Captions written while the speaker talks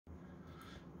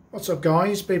What's up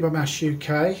guys, BBMash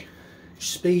UK,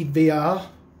 Speed VR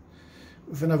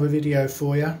with another video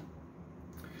for you.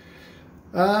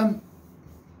 For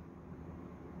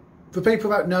people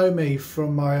that know me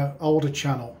from my older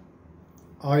channel,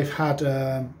 I've had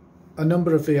a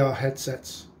number of VR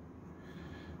headsets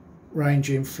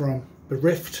ranging from the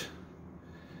Rift,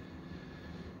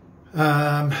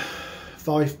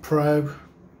 Vive Pro,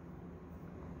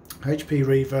 HP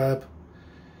Reverb,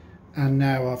 and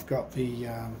now I've got the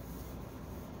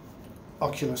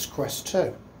Oculus Quest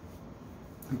 2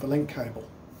 and the Link cable.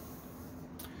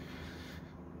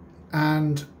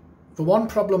 And the one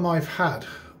problem I've had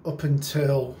up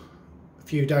until a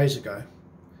few days ago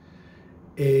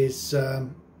is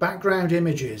background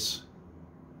images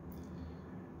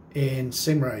in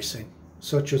sim racing,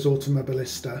 such as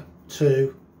Automobilista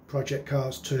 2, Project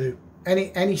Cars 2,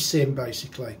 any sim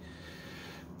basically,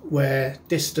 where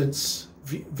distance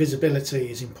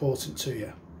visibility is important to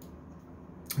you.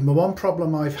 And the one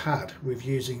problem I've had with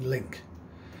using Link,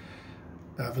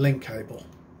 the Link cable,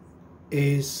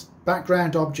 is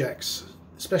background objects,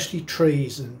 especially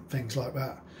trees and things like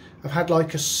that. I've had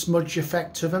like a smudge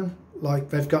effect to them, like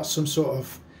they've got some sort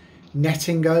of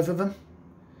netting over them,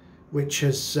 which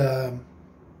has,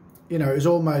 you know, it's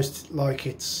almost like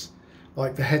it's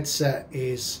like the headset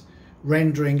is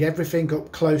rendering everything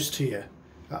up close to you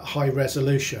at high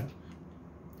resolution,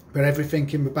 but everything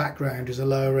in the background is a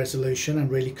lower resolution and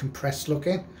really compressed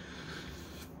looking.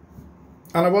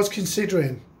 And I was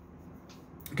considering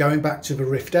going back to the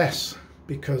Rift S,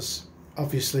 because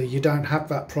obviously you don't have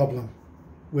that problem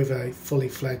with a fully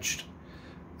fledged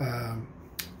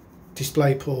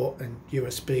DisplayPort and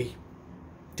USB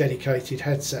dedicated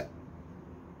headset,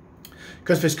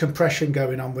 because there's compression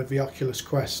going on with the Oculus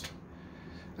Quest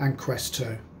and Quest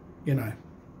 2, you know.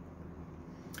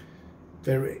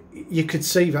 You could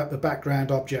see that the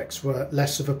background objects were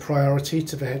less of a priority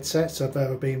to the headset, so they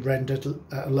were being rendered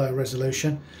at a low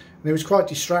resolution, and it was quite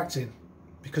distracting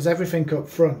because everything up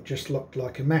front just looked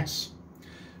like a mess.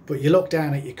 But you look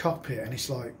down at your cockpit and it's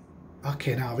like,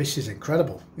 okay, now this is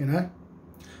incredible, you know.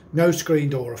 No screen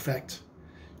door effect,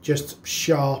 just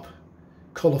sharp,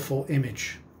 colourful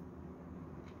image.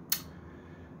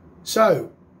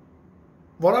 So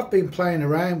what I've been playing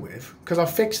around with, because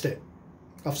I've fixed it,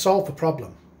 I've solved the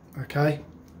problem, okay,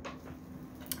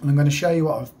 and I'm going to show you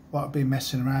what I've been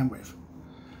messing around with.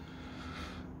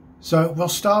 So we'll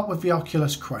start with the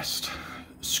Oculus Quest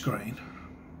screen,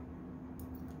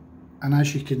 and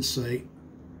as you can see,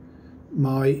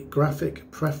 my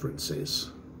graphic preferences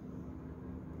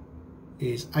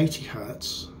is 80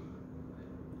 Hz,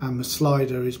 and the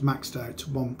slider is maxed out to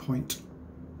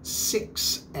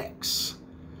 1.6x.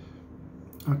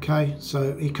 okay,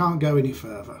 so it can't go any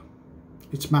further.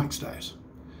 It's maxed out.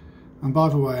 And by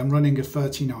the way, I'm running a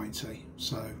 3090,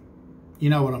 so you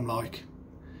know what I'm like.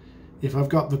 If I've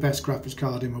got the best graphics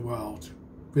card in the world,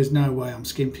 there's no way I'm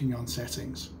skimping on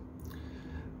settings.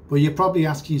 But you're probably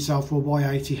asking yourself, well, why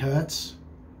 80 Hz?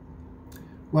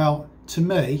 Well, to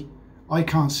me, I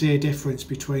can't see a difference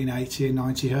between 80 and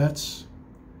 90 Hz.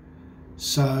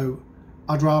 So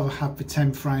I'd rather have the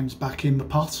 10 frames back in the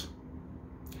pot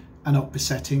and up the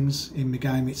settings in the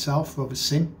game itself, or the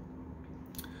sim.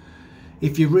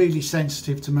 If you're really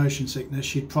sensitive to motion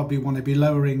sickness, you'd probably want to be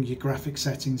lowering your graphic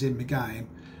settings in the game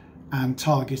and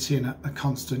targeting a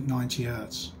constant 90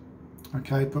 Hz.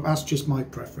 Okay, but that's just my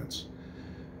preference.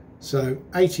 So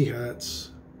 80 Hz,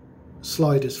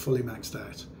 sliders fully maxed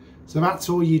out. So that's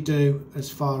all you do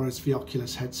as far as the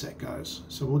Oculus headset goes.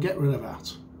 So we'll get rid of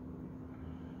that.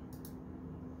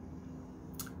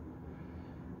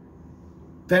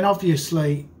 Then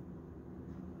obviously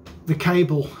the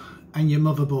cable and your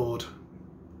motherboard,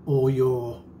 or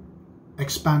your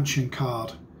expansion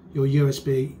card, your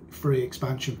USB-free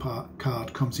expansion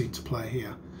card comes into play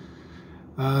here.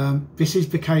 This is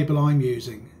the cable I'm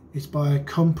using. It's by a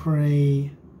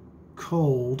company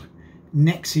called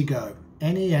Nexigo,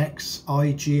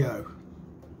 Nexigo.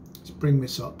 Let's bring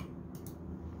this up.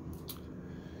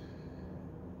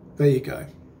 There you go.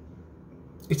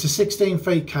 It's a 16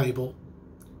 feet cable.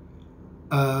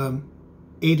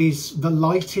 It is the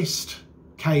lightest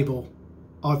cable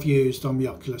I've used on the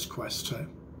Oculus Quest 2.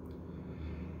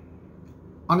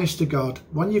 Honest to God,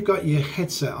 when you've got your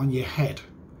headset on your head,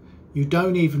 you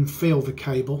don't even feel the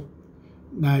cable.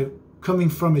 Now, coming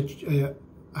from a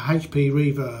HP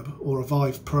Reverb or a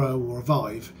Vive Pro or a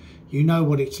Vive, you know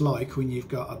what it's like when you've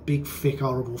got a big, thick,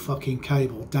 horrible fucking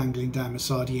cable dangling down the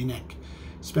side of your neck,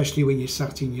 especially when you're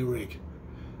sat in your rig.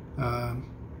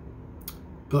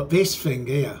 But this thing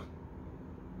here,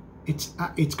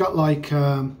 it's got like,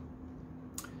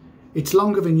 it's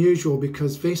longer than usual,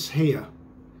 because this here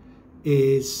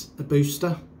is a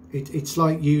booster. It's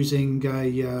like using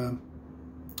a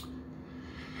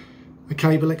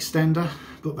cable extender,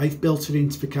 but they've built it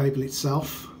into the cable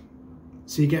itself,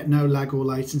 so you get no lag or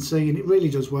latency, and it really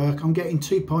does work. I'm getting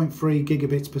 2.3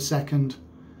 gigabits per second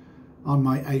on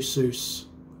my Asus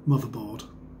motherboard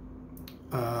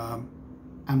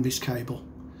and this cable,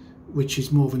 which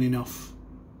is more than enough.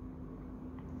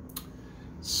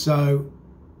 So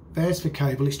there's the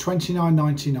cable. It's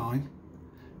 $29.99.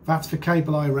 That's the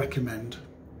cable I recommend.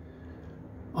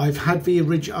 I've had the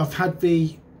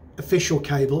official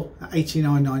cable at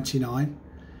 $89.99,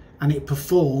 and it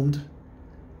performed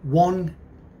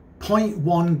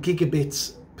 1.1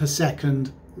 gigabits per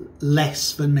second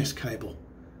less than this cable.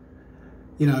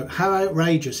 You know, how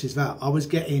outrageous is that? I was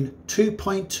getting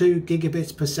 2.2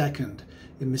 gigabits per second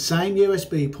in the same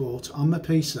USB port on my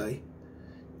PC,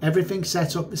 everything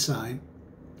set up the same.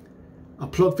 I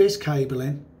plug this cable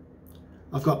in,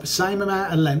 I've got the same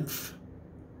amount of length,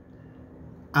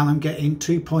 and I'm getting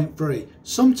 2.3.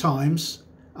 Sometimes,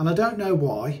 and I don't know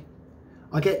why,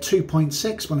 I get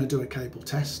 2.6 when I do a cable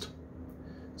test.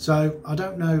 So I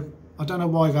don't know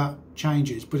why that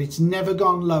changes, but it's never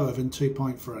gone lower than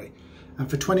 2.3. And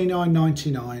for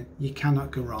 $29.99, you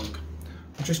cannot go wrong.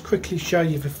 I'll just quickly show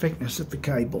you the thickness of the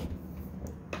cable.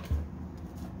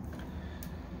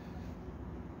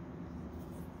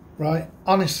 Right,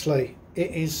 honestly,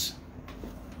 it is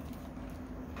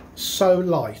so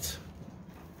light.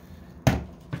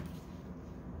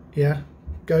 Yeah,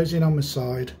 goes in on the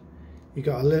side. You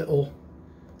got a little,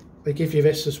 they give you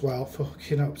this as well for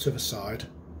hooking up to the side.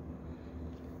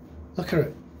 Look at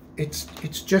it. It's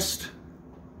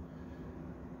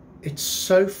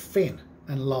so thin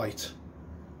and light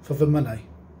for the money.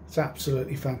 It's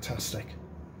absolutely fantastic.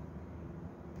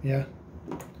 Yeah,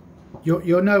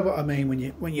 you'll know what I mean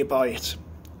when you buy it.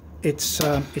 It's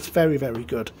very, very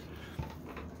good.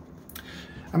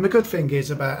 And the good thing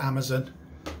is about Amazon,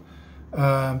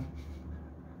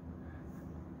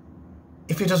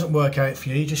 if it doesn't work out for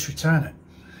you, you just return it.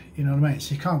 You know what I mean?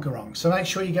 So you can't go wrong. So make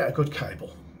sure you get a good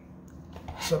cable.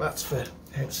 So that's the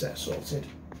headset sorted.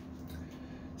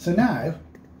 So now,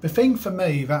 the thing for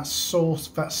me that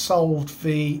solved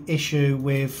the issue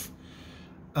with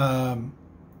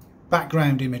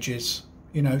background images,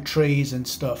 you know, trees and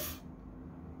stuff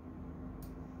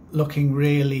looking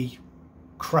really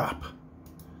crap,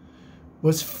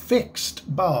 was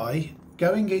fixed by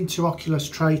going into Oculus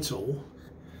Tray Tool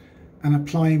and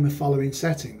applying the following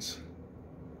settings.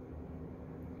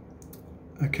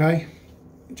 Okay,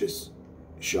 just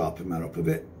sharpen that up a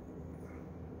bit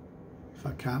if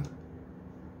I can.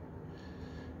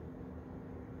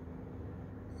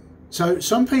 So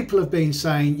some people have been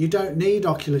saying you don't need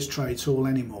Oculus Tray Tool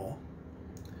anymore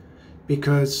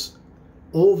because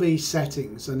all these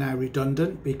settings are now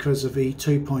redundant because of the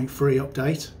 2.3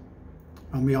 update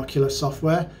on the Oculus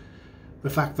software. The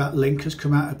fact that Link has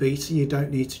come out of beta, you don't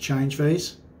need to change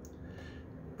these.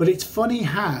 But it's funny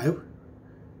how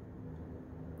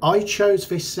I chose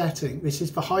this setting. This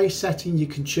is the highest setting you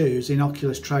can choose in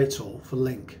Oculus Tray Tool for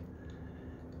Link,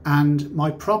 and my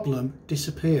problem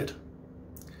disappeared.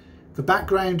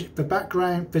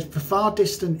 The far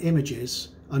distant images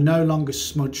are no longer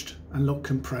smudged and look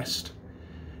compressed.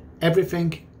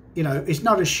 Everything, you know, is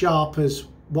not as sharp as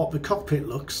what the cockpit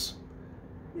looks,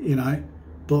 you know,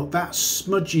 but that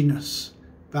smudginess,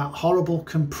 that horrible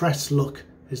compressed look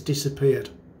has disappeared.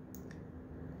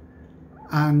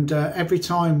 And every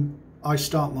time I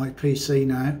start my PC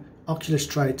now, Oculus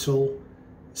Tray Tool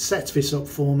sets this up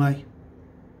for me.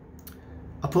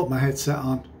 I put my headset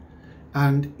on,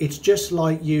 and it's just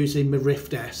like using the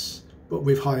Rift S, but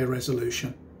with higher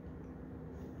resolution.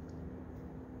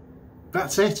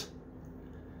 That's it.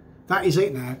 That is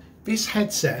it now. This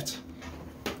headset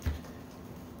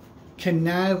can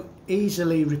now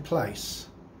easily replace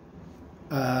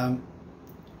the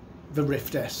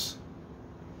Rift S.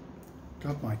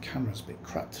 God, my camera's a bit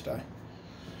crap today.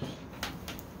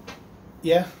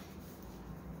 Yeah,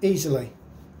 easily.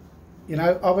 You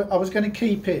know, I was going to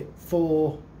keep it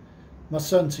for my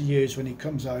son to use when he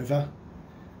comes over.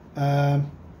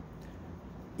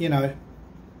 You know,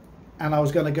 and I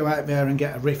was going to go out there and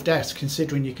get a Rift S,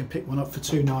 considering you can pick one up for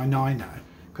 $299 now,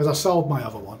 because I sold my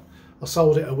other one. I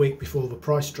sold it a week before the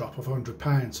price drop of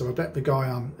 £100, so I bet the guy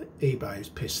on eBay is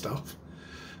pissed off,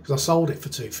 because I sold it for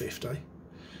 $250.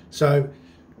 So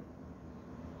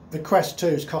the Quest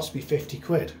 2's cost me 50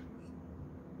 quid,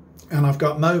 and I've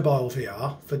got mobile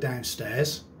VR for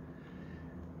downstairs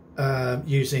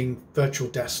using virtual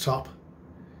desktop,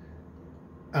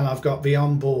 and I've got the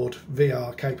onboard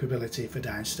VR capability for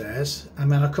downstairs, and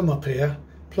then I come up here,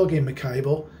 plug in my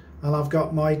cable, and I've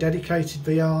got my dedicated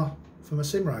VR for my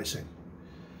sim racing.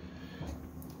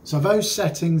 So those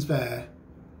settings there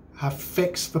have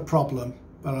fixed the problem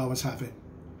that I was having.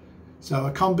 So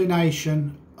a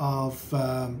combination of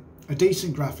a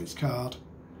decent graphics card,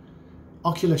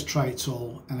 Oculus Tray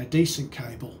Tool and a decent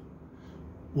cable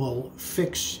will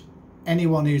fix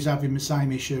anyone who's having the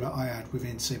same issue that I had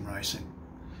within sim racing.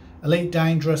 Elite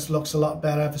Dangerous looks a lot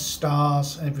better, the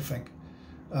stars, everything.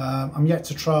 I'm yet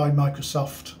to try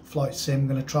Microsoft Flight Sim. I'm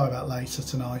going to try that later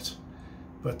tonight,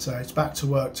 but it's back to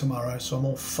work tomorrow, so I'm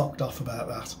all fucked off about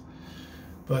that.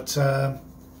 But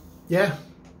yeah,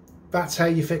 that's how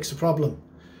you fix the problem.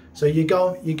 So you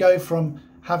go from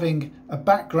having a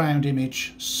background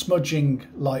image smudging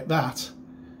like that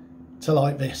to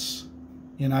like this,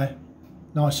 you know,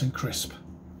 nice and crisp.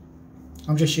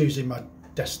 I'm just using my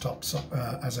desktop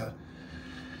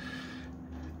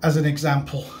as an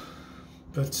example,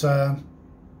 but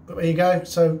there you go.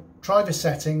 So try the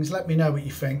settings, let me know what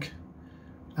you think,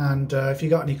 and if you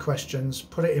got any questions,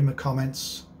 put it in the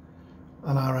comments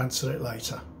and I'll answer it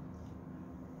later.